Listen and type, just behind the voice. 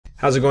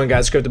How's it going,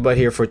 guys? CryptoBud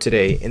here for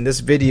today. In this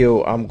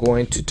video, I'm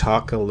going to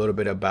talk a little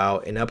bit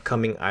about an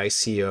upcoming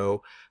ICO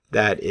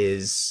that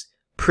is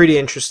pretty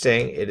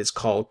interesting. It is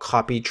called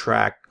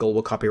CopyTrack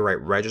Global Copyright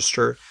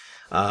Register.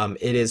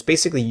 It is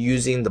basically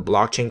using the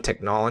blockchain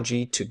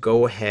technology to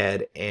go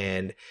ahead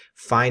and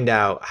find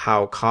out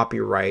how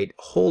copyright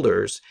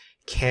holders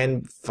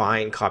can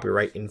find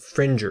copyright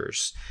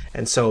infringers.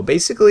 And so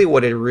basically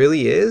what it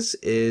really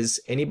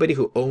is anybody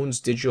who owns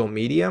digital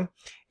media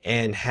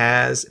and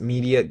has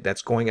media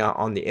that's going out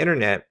on the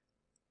internet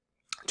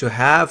to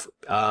have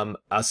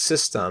a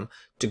system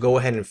to go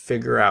ahead and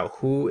figure out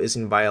who's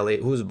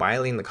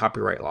violating the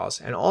copyright laws,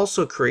 and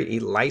also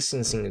create a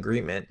licensing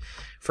agreement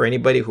for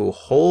anybody who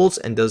holds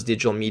and does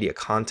digital media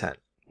content.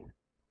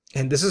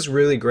 And this is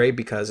really great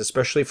because,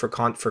 especially for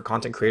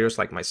content creators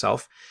like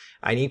myself,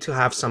 I need to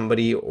have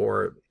somebody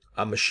or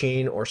a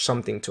machine or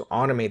something to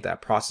automate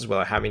that process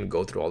without having to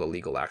go through all the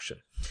legal action.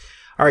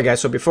 Alright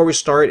guys, so before we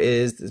start,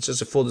 it's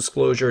just a full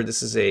disclosure.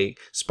 This is a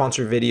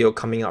sponsored video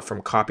coming out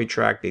from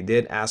CopyTrack. They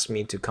did ask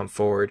me to come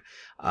forward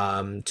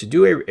to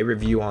do a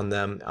review on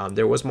them.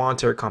 There was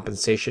monetary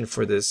compensation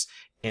for this,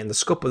 and the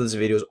scope of this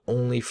video is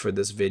only for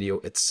this video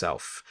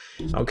itself.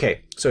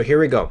 Okay, so here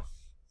we go.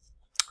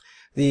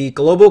 The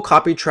Global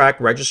CopyTrack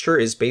Register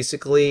is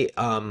basically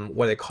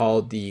what they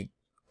call the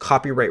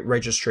copyright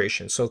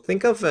registration. So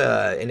think of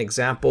an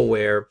example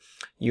where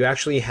you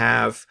actually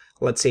have,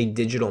 let's say,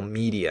 digital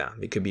media.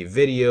 It could be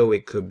video,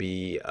 it could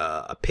be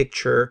a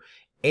picture,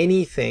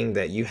 anything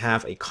that you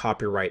have a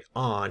copyright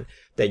on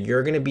that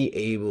you're going to be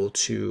able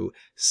to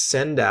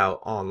send out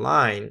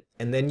online,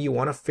 and then you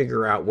want to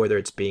figure out whether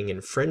it's being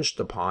infringed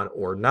upon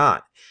or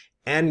not.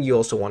 And you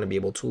also want to be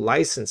able to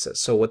license it.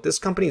 So what this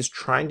company is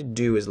trying to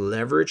do is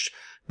leverage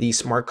the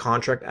smart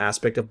contract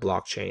aspect of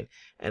blockchain,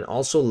 and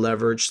also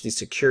leverage the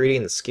security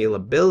and the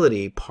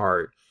scalability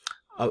part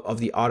of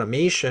the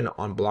automation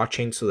on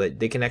blockchain so that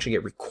they can actually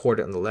get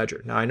recorded on the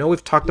ledger. Now, I know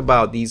we've talked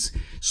about these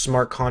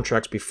smart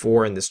contracts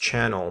before in this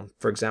channel.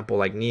 For example,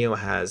 like Neo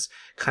has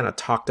kind of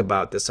talked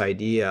about this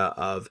idea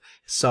of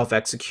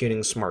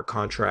self-executing smart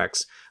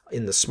contracts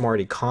in the smart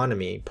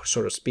economy,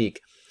 so to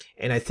speak.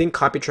 And I think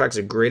CopyTrack is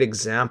a great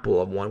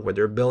example of one where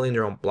they're building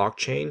their own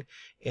blockchain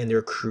and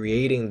they're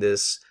creating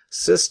this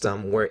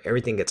system where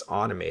everything gets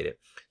automated.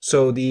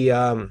 So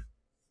the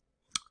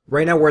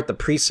right now we're at the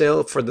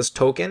pre-sale for this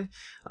token.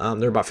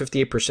 They're about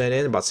 58%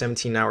 in, about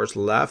 17 hours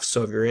left.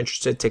 So if you're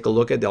interested, take a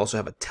look at it. They also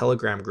have a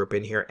Telegram group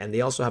in here, and they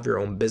also have their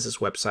own business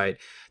website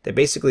that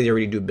basically they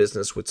already do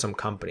business with some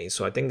companies.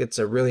 So I think it's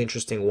a really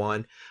interesting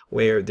one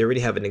where they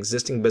already have an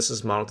existing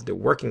business model that they're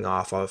working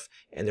off of,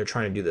 and they're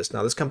trying to do this.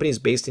 Now, this company is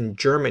based in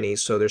Germany,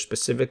 so they're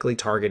specifically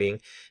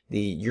targeting the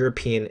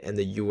European and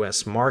the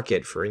US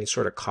market for any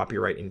sort of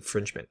copyright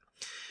infringement.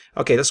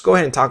 Okay, let's go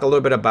ahead and talk a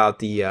little bit about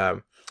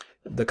the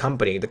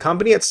company. The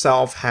company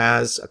itself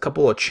has a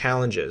couple of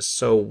challenges.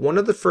 So one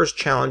of the first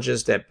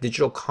challenges that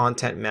digital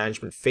content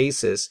management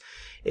faces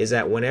is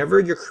that whenever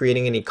you're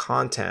creating any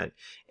content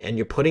and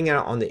you're putting it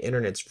out on the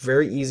internet, it's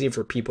very easy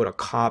for people to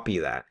copy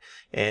that.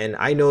 And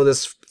I know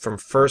this from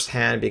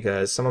firsthand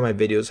because some of my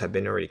videos have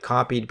been already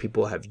copied.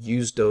 People have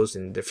used those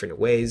in different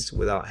ways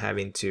without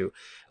having to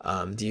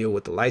deal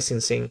with the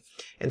licensing.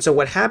 And so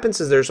what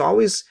happens is there's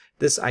always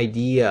this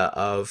idea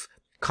of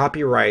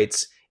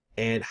copyrights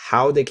and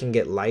how they can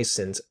get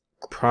licensed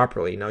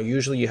properly. Now,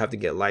 usually you have to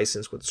get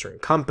licensed with a certain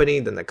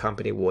company, then the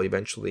company will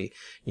eventually,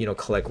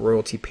 collect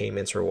royalty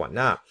payments or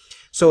whatnot.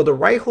 So the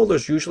right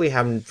holders usually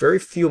have very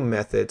few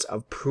methods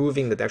of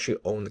proving that they actually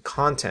own the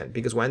content,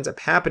 because what ends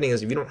up happening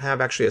is if you don't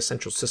have actually a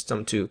central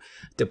system to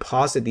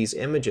deposit these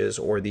images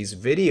or these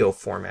video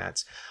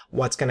formats,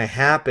 what's going to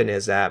happen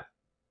is that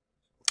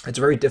it's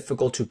very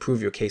difficult to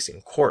prove your case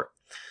in court.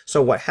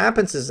 So what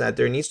happens is that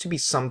there needs to be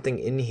something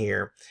in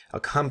here, a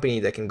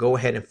company that can go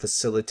ahead and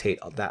facilitate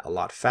that a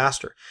lot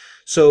faster.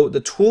 So the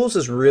tools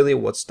is really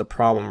what's the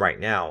problem right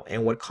now.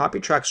 And what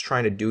CopyTrack's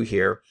trying to do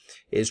here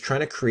is trying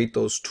to create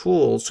those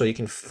tools so you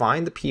can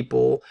find the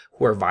people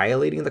who are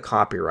violating the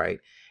copyright,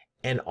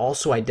 and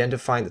also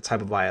identifying the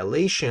type of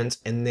violations,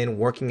 and then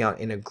working out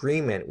an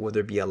agreement,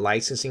 whether it be a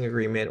licensing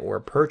agreement or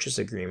a purchase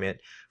agreement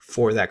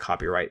for that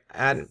copyright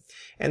add-in.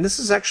 And this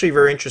is actually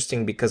very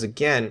interesting because,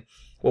 again,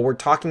 what we're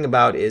talking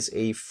about is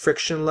a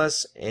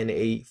frictionless and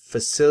a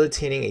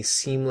facilitating a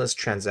seamless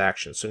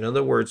transaction. So in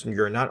other words,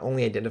 you're not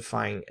only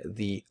identifying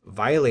the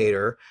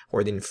violator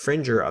or the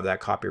infringer of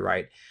that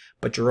copyright,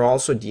 but you're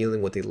also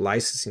dealing with the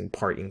licensing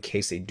part in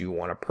case they do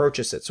want to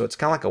purchase it. So it's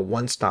kind of like a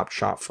one-stop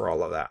shop for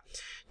all of that.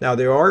 Now,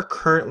 there are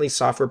currently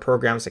software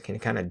programs that can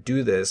kind of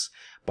do this,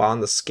 but on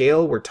the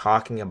scale we're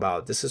talking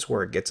about, this is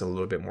where it gets a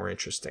little bit more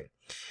interesting.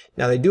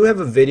 Now, they do have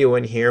a video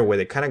in here where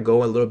they kind of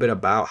go a little bit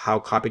about how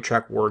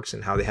CopyTrack works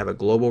and how they have a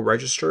global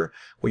register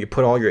where you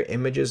put all your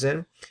images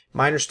in.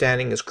 My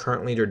understanding is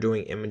currently they're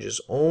doing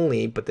images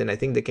only, but then I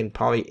think they can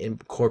probably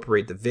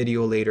incorporate the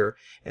video later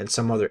and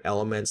some other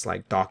elements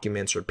like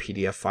documents or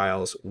PDF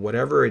files,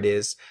 whatever it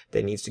is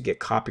that needs to get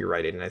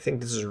copyrighted. And I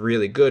think this is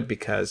really good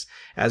because,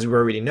 as we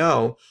already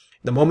know,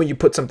 the moment you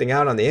put something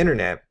out on the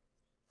internet,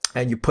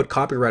 and you put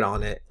copyright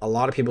on it, a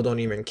lot of people don't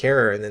even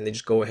care, and then they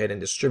just go ahead and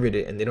distribute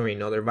it, and they don't even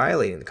know they're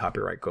violating the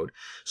copyright code.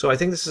 So I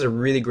think this is a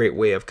really great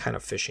way of kind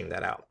of fishing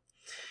that out.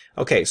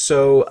 Okay,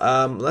 so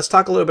let's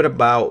talk a little bit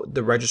about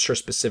the register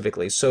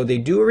specifically. So they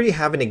do already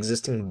have an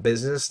existing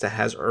business that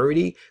has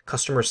already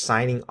customers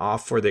signing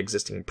off for the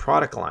existing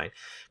product line.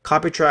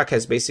 CopyTrack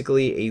has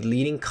basically a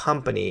leading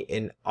company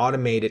in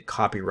automated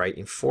copyright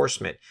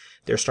enforcement.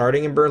 They're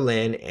starting in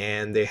Berlin,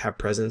 and they have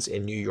presence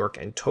in New York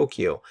and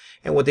Tokyo.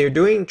 And what they're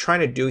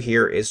trying to do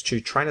here is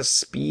to try to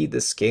speed the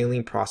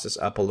scaling process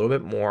up a little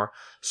bit more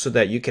so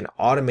that you can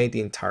automate the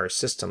entire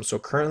system. So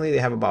currently they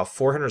have about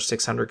 400 or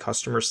 600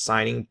 customers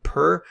signing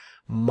per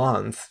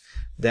month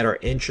that are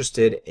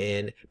interested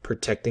in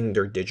protecting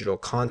their digital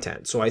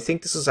content. So I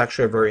think this is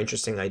actually a very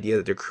interesting idea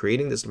that they're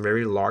creating this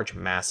very large,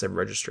 massive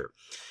register.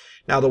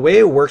 Now, the way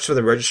it works for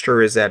the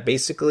register is that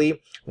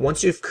basically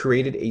once you've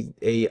created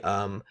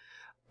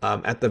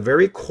at the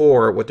very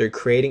core, what they're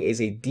creating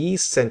is a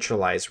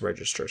decentralized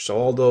register. So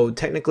although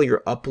technically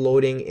you're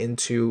uploading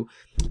into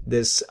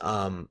this,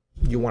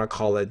 you want to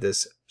call it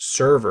this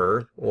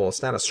server, well,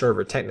 it's not a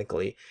server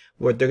technically,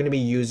 what they're going to be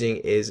using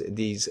is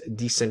these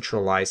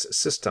decentralized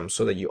systems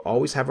so that you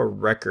always have a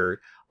record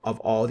of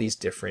all these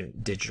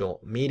different digital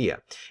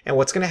media. And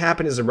what's going to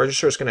happen is the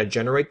register is going to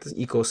generate the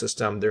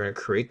ecosystem, they're going to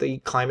create the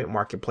climate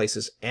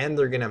marketplaces, and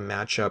they're going to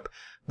match up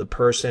the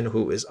person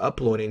who is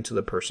uploading to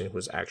the person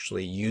who's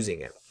actually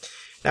using it.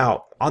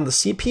 Now, on the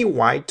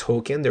CPY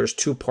token, there's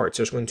two parts.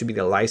 There's going to be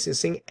the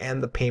licensing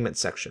and the payment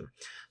section.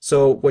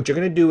 So what you're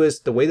going to do is,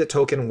 the way the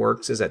token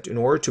works is that in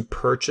order to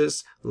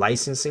purchase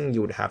licensing,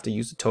 you would have to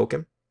use the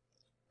token.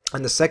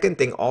 And the second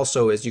thing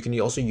also is you can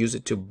also use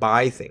it to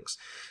buy things.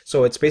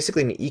 So it's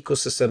basically an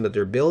ecosystem that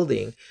they're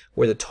building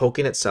where the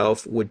token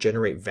itself would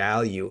generate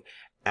value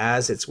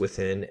as it's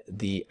within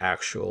the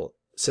actual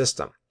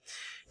system.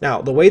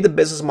 Now, the way the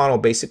business model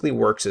basically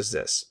works is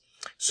this.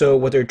 So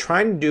what they're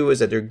trying to do is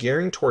that they're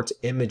gearing towards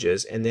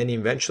images, and then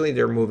eventually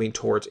they're moving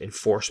towards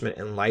enforcement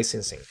and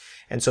licensing.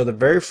 And so the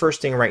very first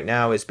thing right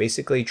now is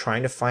basically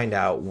trying to find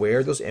out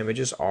where those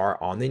images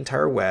are on the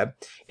entire web,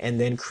 and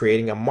then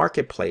creating a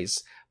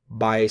marketplace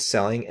by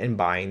selling and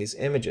buying these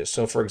images.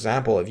 So for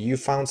example, if you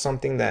found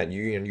something that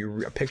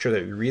a picture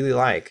that you really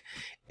like,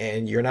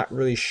 and you're not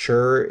really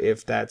sure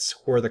if that's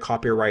where the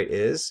copyright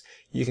is,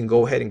 you can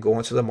go ahead and go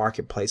into the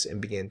marketplace and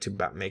begin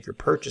to make your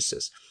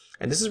purchases.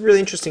 And this is really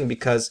interesting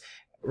because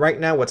right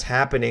now what's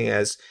happening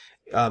is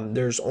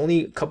there's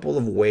only a couple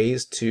of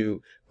ways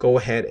to go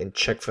ahead and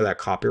check for that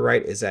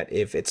copyright. Is that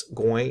if it's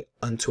going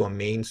onto a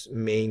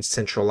main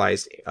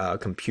centralized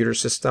computer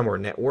system or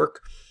network,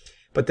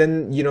 but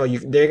then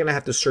they're gonna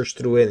have to search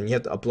through it and you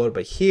have to upload it.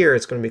 But here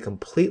it's going to be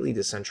completely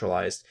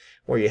decentralized,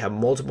 where you have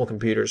multiple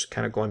computers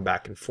kind of going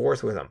back and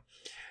forth with them.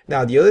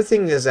 Now the other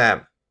thing is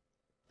that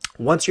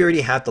once you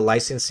already have the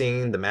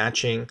licensing, the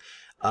matching,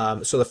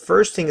 so the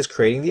first thing is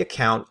creating the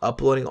account,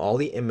 uploading all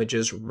the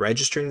images,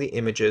 registering the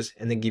images,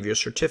 and then give you a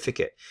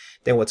certificate.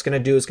 Then what's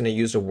going to do is going to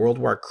use a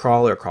worldwide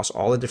crawler across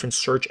all the different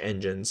search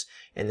engines,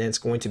 and then it's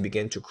going to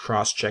begin to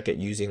cross-check it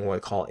using what I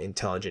call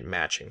intelligent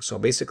matching. So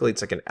basically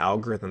it's like an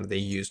algorithm that they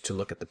use to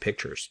look at the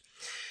pictures.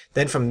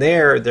 Then from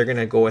there, they're going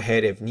to go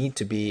ahead, if need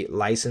to be,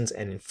 license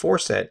and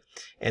enforce it.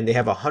 And they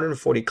have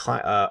 140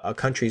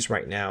 countries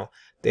right now.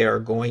 They are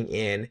going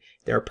in,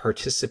 they're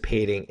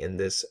participating in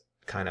this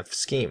kind of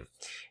scheme.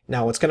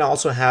 Now what's going to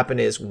also happen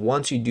is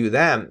once you do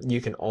that, you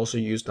can also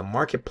use the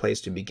marketplace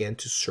to begin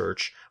to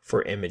search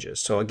for images.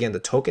 So again, the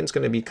token's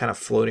going to be kind of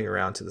floating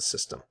around to the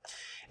system.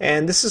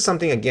 And this is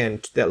something,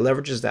 again, that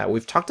leverages that.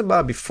 We've talked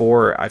about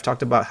before. I've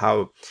talked about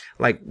how,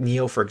 like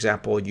Neo, for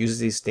example, uses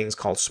these things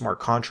called smart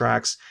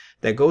contracts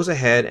that goes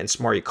ahead, and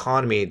smart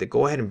economy that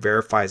go ahead and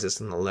verifies this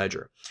in the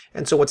ledger.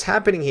 And so what's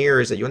happening here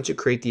is that once you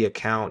create the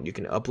account, you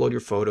can upload your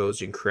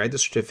photos, you can create the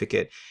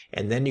certificate,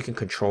 and then you can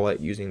control it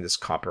using this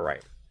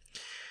copyright.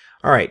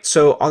 All right,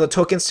 so on the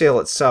token sale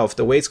itself,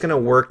 the way it's going to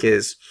work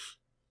is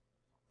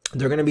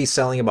they're going to be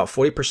selling about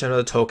 40% of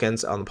the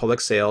tokens on the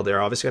public sale.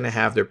 They're obviously going to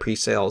have their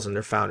pre-sales and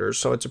their founders,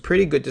 so it's a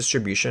pretty good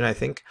distribution, I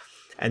think.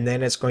 And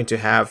then it's going to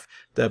have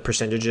the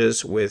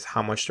percentages with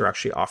how much they're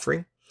actually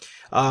offering.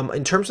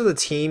 In terms of the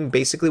team,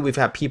 basically we've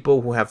had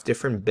people who have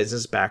different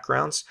business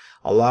backgrounds.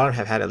 A lot of them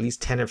have had at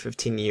least 10 or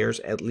 15 years,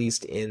 at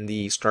least in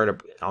the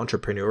startup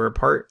entrepreneur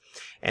part.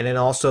 And then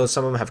also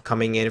some of them have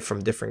coming in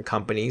from different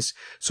companies.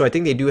 So I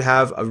think they do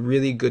have a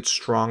really good,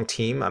 strong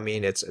team. I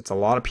mean, it's a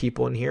lot of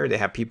people in here. They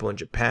have people in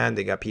Japan.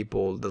 They got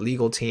people, the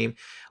legal team.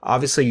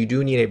 Obviously, you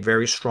do need a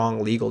very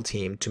strong legal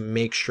team to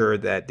make sure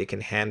that they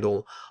can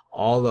handle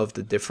all of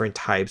the different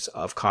types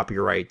of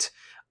copyright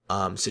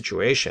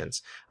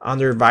situations. On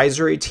their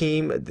advisory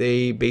team,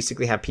 they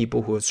basically have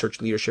people who have searched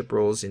leadership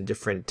roles in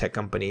different tech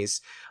companies.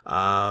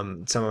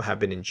 Some of them have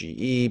been in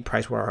GE,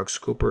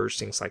 PricewaterhouseCoopers,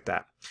 things like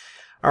that.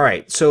 All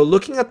right, so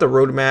looking at the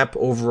roadmap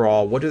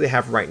overall, what do they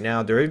have right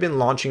now? They've already been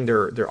launching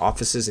their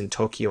offices in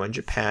Tokyo and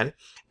Japan.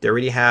 They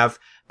already have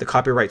the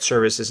copyright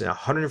services in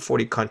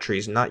 140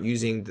 countries, not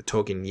using the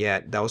token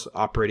yet. That was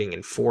operating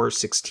in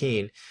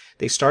 4/16.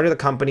 They started the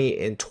company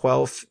in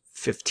 12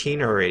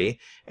 2015 already,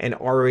 and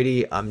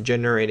already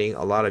generating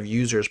a lot of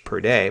users per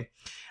day.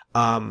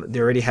 They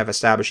already have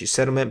established a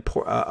settlement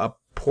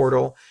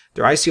portal.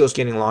 Their ICO is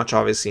getting launched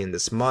obviously in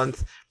this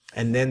month,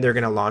 and then they're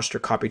going to launch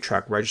their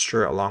CopyTrack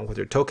register along with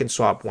their token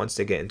swap once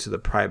they get into the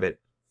private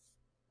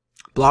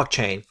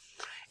blockchain.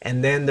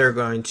 And then they're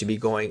going to be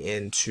going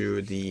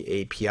into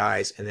the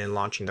APIs and then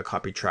launching the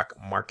CopyTrack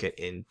market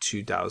in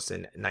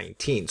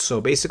 2019.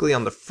 So basically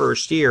on the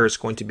first year, it's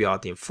going to be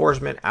about the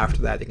enforcement. After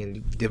that, they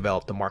can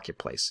develop the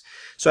marketplace.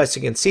 So as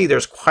you can see,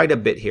 there's quite a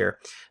bit here.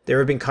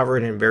 They've been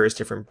covered in various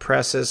different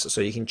presses,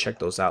 so you can check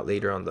those out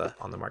later on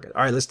the market.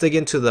 All right, let's dig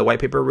into the white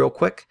paper real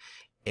quick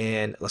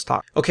and let's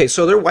talk. Okay,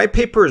 so their white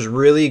paper is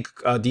really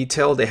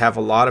detailed. They have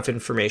a lot of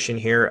information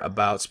here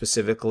about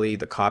specifically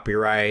the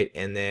copyright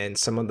and then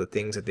some of the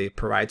things that they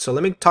provide. So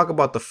let me talk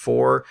about the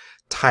 4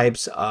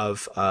 types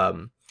of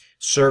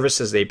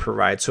services they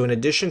provide. So in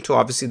addition to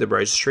obviously the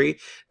registry,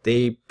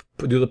 they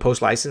do the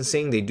post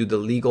licensing, they do the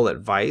legal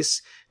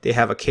advice, they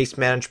have a case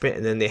management,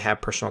 and then they have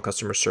personal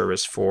customer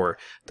service for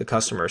the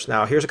customers.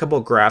 Now, here's a couple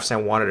of graphs I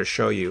wanted to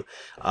show you.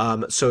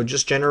 So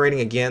just generating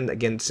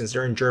again, since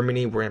they're in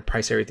Germany, we're going to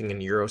price everything in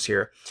euros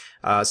here.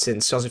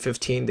 Since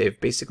 2015,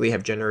 they've basically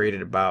have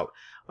generated about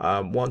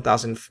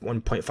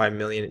 1.5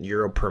 million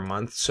euro per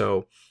month.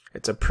 So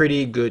it's a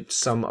pretty good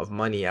sum of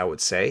money, I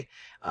would say,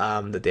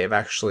 that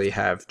they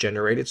have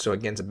generated. So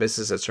again, it's a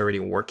business that's already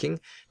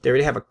working. They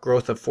already have a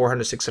growth of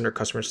 400 to 600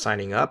 customers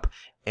signing up,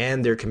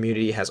 and their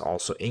community has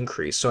also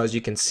increased. So as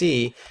you can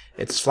see,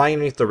 it's flying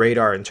underneath the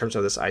radar in terms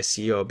of this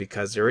ICO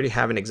because they already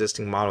have an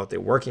existing model that they're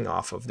working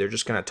off of. They're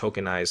just going to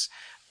tokenize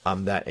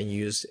that and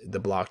use the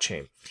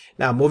blockchain.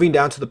 Now, moving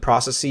down to the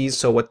processes.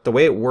 So the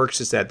way it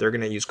works is that they're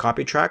going to use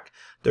CopyTrack.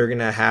 They're going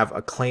to have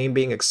a claim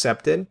being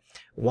accepted.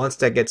 Once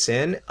that gets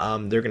in,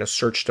 they're going to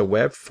search the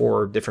web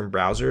for different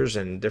browsers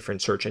and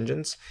different search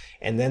engines,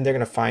 and then they're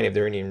going to find if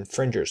there are any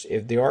infringers.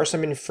 If there are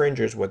some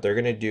infringers, what they're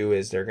going to do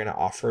is they're going to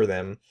offer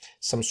them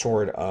some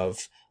sort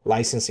of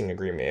licensing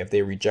agreement. If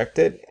they reject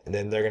it,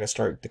 then they're going to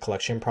start the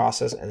collection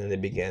process, and then they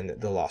begin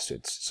the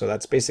lawsuits. So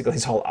that's basically,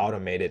 it's all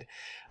automated.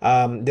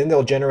 Then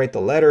they'll generate the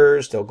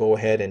letters, they'll go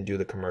ahead and do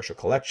the commercial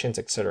collections,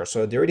 etc.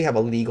 So they already have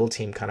a legal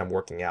team kind of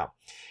working out.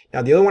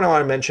 Now, the other one I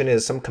want to mention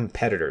is some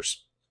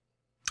competitors.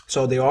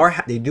 So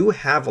they do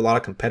have a lot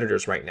of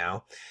competitors right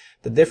now.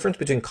 The difference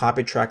between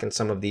CopyTrack and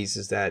some of these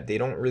is that the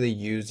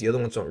other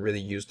ones don't really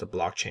use the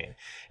blockchain.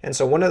 And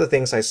so one of the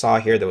things I saw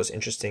here that was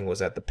interesting was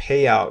that the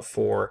payout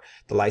for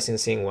the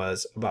licensing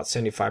was about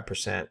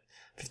 75%,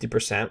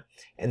 50%.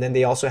 And then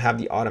they also have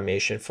the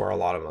automation for a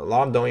lot of them. A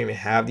lot of them don't even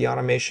have the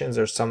automations.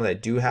 There's some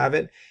that do have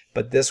it.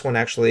 But this one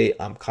actually,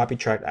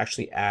 CopyTrack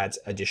actually adds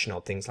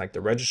additional things like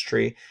the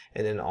registry.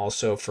 And then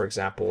also, for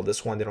example,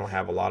 this one, they don't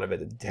have a lot of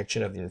it, the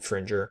detection of the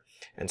infringer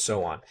and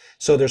so on.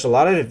 So there's a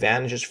lot of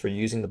advantages for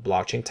using the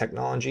blockchain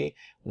technology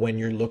when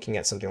you're looking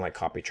at something like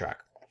CopyTrack.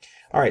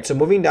 All right, so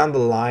moving down the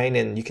line,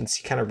 and you can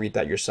kind of read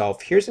that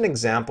yourself. Here's an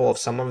example of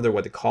some of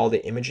what they call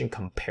the imaging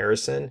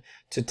comparison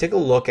to take a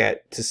look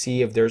at to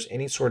see if there's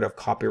any sort of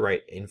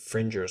copyright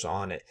infringers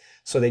on it.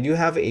 So they do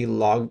have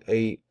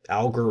a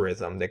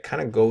algorithm that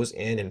kind of goes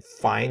in and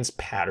finds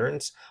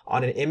patterns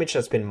on an image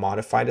that's been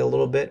modified a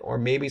little bit, or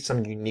maybe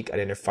some unique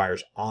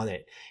identifiers on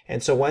it.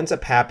 And so what ends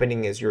up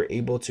happening is you're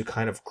able to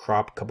kind of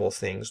crop a couple of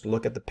things,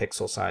 look at the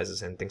pixel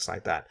sizes and things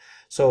like that.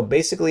 So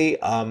basically,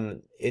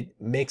 it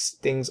makes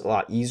things a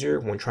lot easier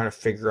when trying to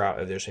figure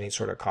out if there's any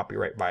sort of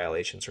copyright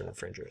violations or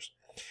infringers.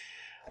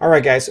 All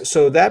right, guys,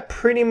 so that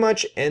pretty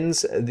much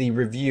ends the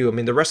review. I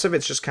mean, the rest of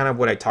it's just kind of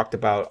what I talked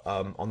about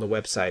on the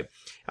website,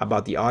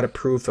 about the audit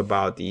proof,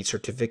 about the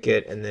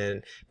certificate, and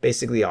then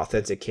basically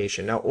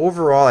authentication. Now,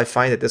 overall, I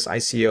find that this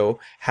ICO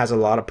has a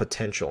lot of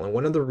potential. And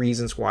one of the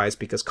reasons why is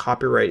because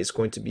copyright is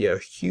going to be a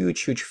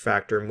huge, huge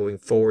factor moving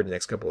forward in the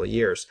next couple of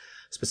years,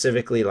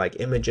 specifically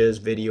like images,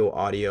 video,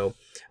 audio,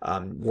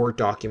 Word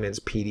documents,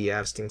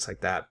 PDFs, things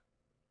like that,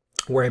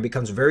 where it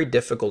becomes very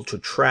difficult to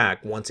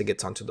track once it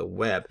gets onto the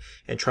web.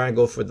 And trying to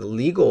go for the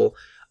legal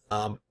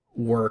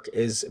work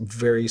is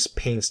very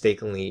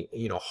painstakingly,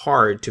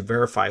 hard to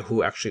verify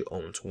who actually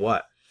owns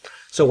what.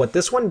 So what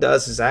this one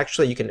does is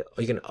actually you can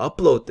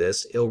upload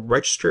this, it'll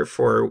register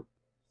for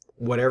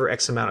whatever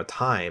X amount of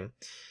time,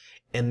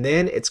 and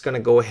then it's going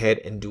to go ahead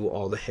and do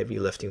all the heavy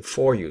lifting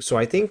for you. So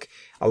I think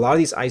a lot of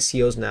these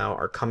ICOs now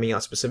are coming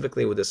out,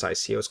 specifically with this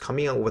ICO, is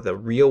coming out with a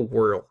real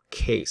world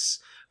case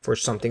for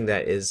something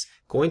that is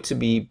going to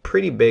be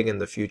pretty big in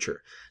the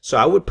future. So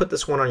I would put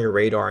this one on your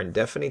radar and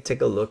definitely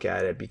take a look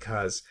at it,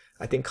 because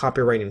I think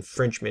copyright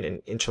infringement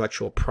and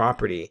intellectual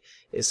property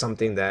is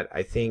something that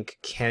I think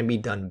can be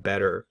done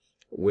better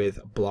with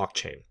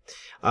blockchain.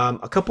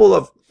 A couple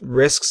of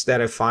risks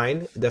that I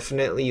find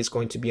definitely is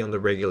going to be on the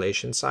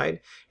regulation side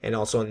and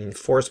also on the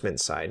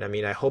enforcement side. I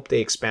mean, I hope they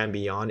expand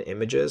beyond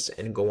images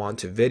and go on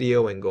to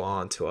video and go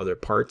on to other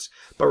parts.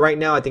 But right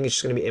now, I think it's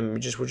just going to be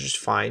images, which is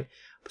fine.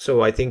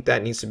 So I think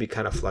that needs to be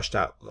kind of fleshed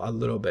out a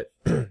little bit.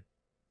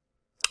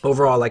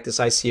 Overall, I like this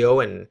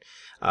ICO, and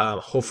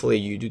hopefully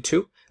you do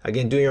too.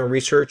 Again, do your own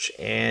research,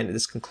 and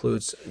this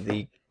concludes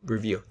the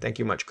review. Thank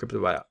you much.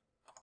 CryptoBot out.